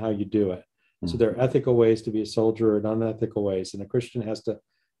constrained in how you do it. So there are ethical ways to be a soldier and unethical ways, and a Christian has to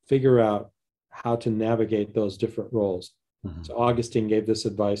figure out how to navigate those different roles. So Augustine gave this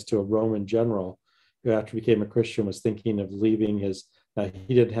advice to a Roman general who, after he became a Christian, was thinking of leaving his,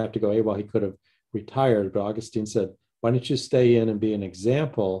 he didn't have to go AWOL, he could have retired, but Augustine said, why don't you stay in and be an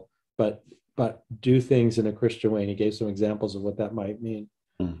example, but do things in a Christian way? And he gave some examples of what that might mean.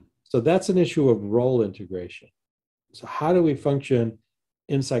 So that's an issue of role integration. So how do we function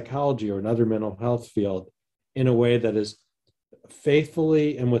in psychology or another mental health field in a way that is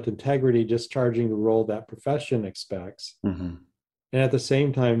faithfully and with integrity discharging the role that profession expects, and at the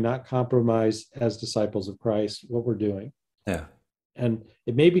same time not compromise as disciples of Christ what we're doing? And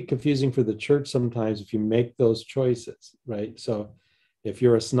it may be confusing for the church sometimes if you make those choices, right? So if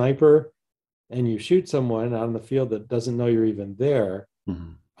you're a sniper and you shoot someone out in the field that doesn't know you're even there,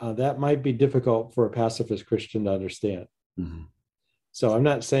 that might be difficult for a pacifist Christian to understand. So I'm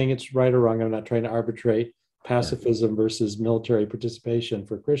not saying it's right or wrong. I'm not trying to arbitrate pacifism versus military participation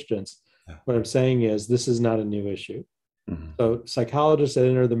for Christians. What I'm saying is this is not a new issue. So psychologists that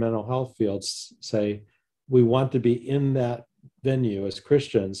enter the mental health fields say, we want to be in that venue as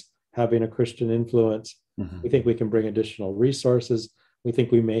Christians, having a Christian influence. We think we can bring additional resources. We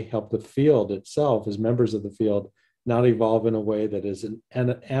think we may help the field itself as members of the field not evolve in a way that is an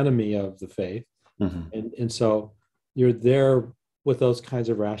enemy of the faith. And so you're there with those kinds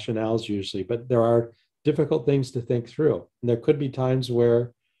of rationales usually, but there are difficult things to think through. And there could be times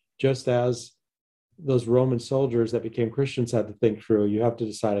where, just as those Roman soldiers that became Christians had to think through, you have to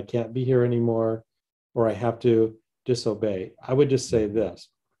decide, I can't be here anymore, or I have to disobey. I would just say this: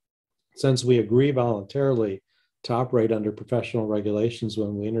 since we agree voluntarily to operate under professional regulations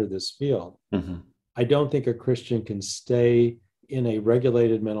when we enter this field, Mm-hmm. I don't think a Christian can stay in a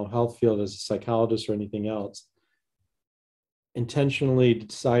regulated mental health field as a psychologist or anything else, intentionally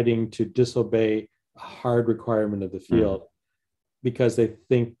deciding to disobey a hard requirement of the field because they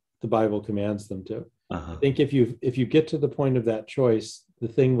think the Bible commands them to. I Uh-huh. think if you get to the point of that choice, the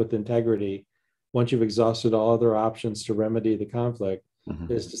thing with integrity, once you've exhausted all other options to remedy the conflict,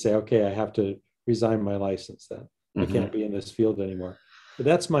 Mm-hmm. is to say, okay, I have to resign my license then. I can't Mm-hmm. be in this field anymore. But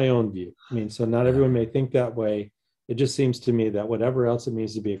that's my own view. I mean, so not Yeah. everyone may think that way. It just seems to me that whatever else it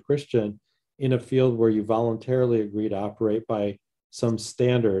means to be a Christian in a field where you voluntarily agree to operate by some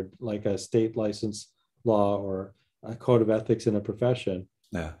standard, like a state license law or a code of ethics in a profession,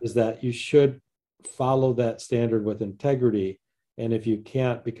 Yeah. is that you should follow that standard with integrity. And if you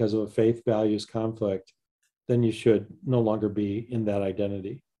can't because of a faith values conflict, then you should no longer be in that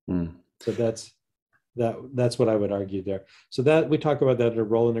identity. Mm. So that's what I would argue there. So that we talk about that in a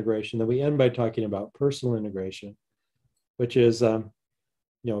role integration. Then we end by talking about personal integration, which is you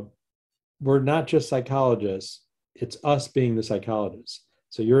know, we're not just psychologists, it's us being the psychologists.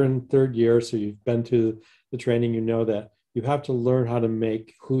 So you're in third year, so you've been to the training, you know that you have to learn how to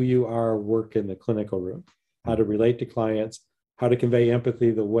make who you are work in the clinical room, how to relate to clients, how to convey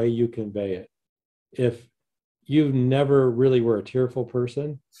empathy the way you convey it. If you never really were a tearful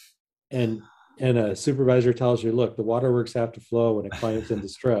person and a supervisor tells you, look, the waterworks have to flow when a client's in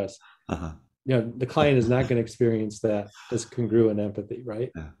distress, Uh-huh. the client is not going to experience that as congruent empathy,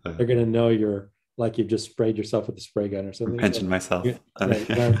 right? Yeah. They're going to know you're like you've just sprayed yourself with a spray gun or I'm something. So pinching myself.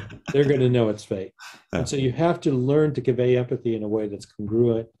 they're going to know it's fake. Yeah. And so you have to learn to convey empathy in a way that's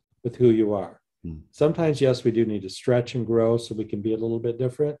congruent with who you are. Mm. Sometimes, yes, we do need to stretch and grow so we can be a little bit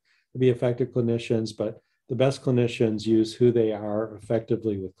different to be effective clinicians, but the best clinicians use who they are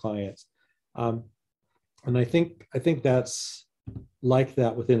effectively with clients. And I think that's like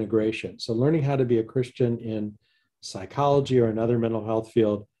that with integration. So learning how to be a Christian in psychology or another mental health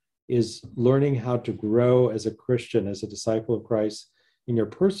field is learning how to grow as a Christian, as a disciple of Christ in your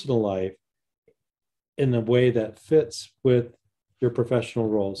personal life in a way that fits with your professional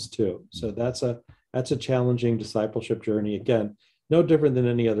roles too. So that's a challenging discipleship journey. Again, no different than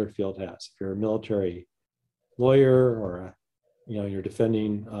any other field has. If you're a military lawyer or you're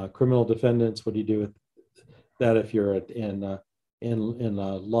defending criminal defendants, what do you do with that if you're in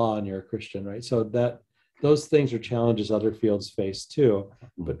law and you're a Christian, right? So that those things are challenges other fields face too.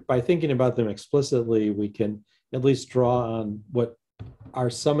 But by thinking about them explicitly, we can at least draw on what are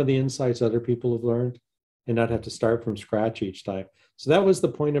some of the insights other people have learned and not have to start from scratch each time. So that was the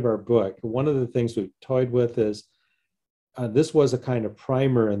point of our book. One of the things we've toyed with is this was a kind of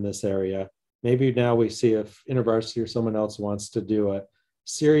primer in this area. Maybe now we see if InterVarsity or someone else wants to do a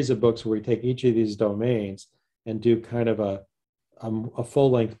series of books where we take each of these domains and do kind of a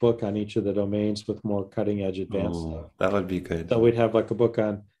full-length book on each of the domains with more cutting-edge advanced stuff. That would be good. So we'd have like a book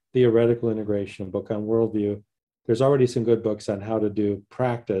on theoretical integration, a book on worldview. There's already some good books on how to do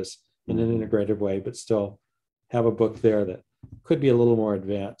practice in an integrative way, but still have a book there that could be a little more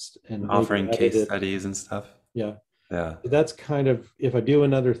advanced and Offering maybe case edited. studies and stuff. Yeah. Yeah. That's kind of, if I do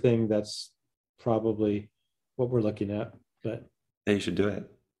another thing, that's probably what we're looking at. But Yeah, you should do it.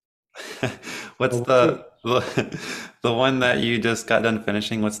 What's we'll see. the one that you just got done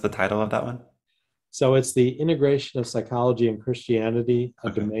finishing? What's the title of that one? So it's the integration of psychology and Christianity, a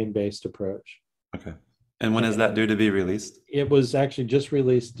Okay. domain-based approach. Okay. And when is that due to be released? It was actually just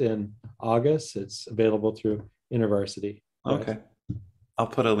released in August. It's available through InterVarsity. Okay. I'll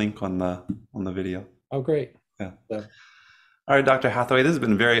put a link on the video. Oh, great. Yeah. So, All right, Dr. Hathaway, this has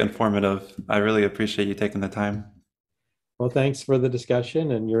been very informative. I really appreciate you taking the time. well, thanks for the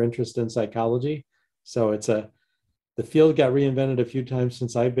discussion and your interest in psychology. So the field got reinvented a few times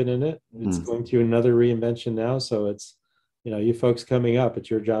since I've been in it. It's going through another reinvention now. So it's, you folks coming up, it's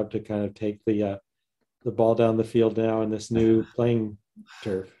your job to kind of take the ball down the field now in this new playing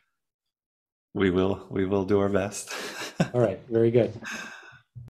turf. We will do our best. All right, very good.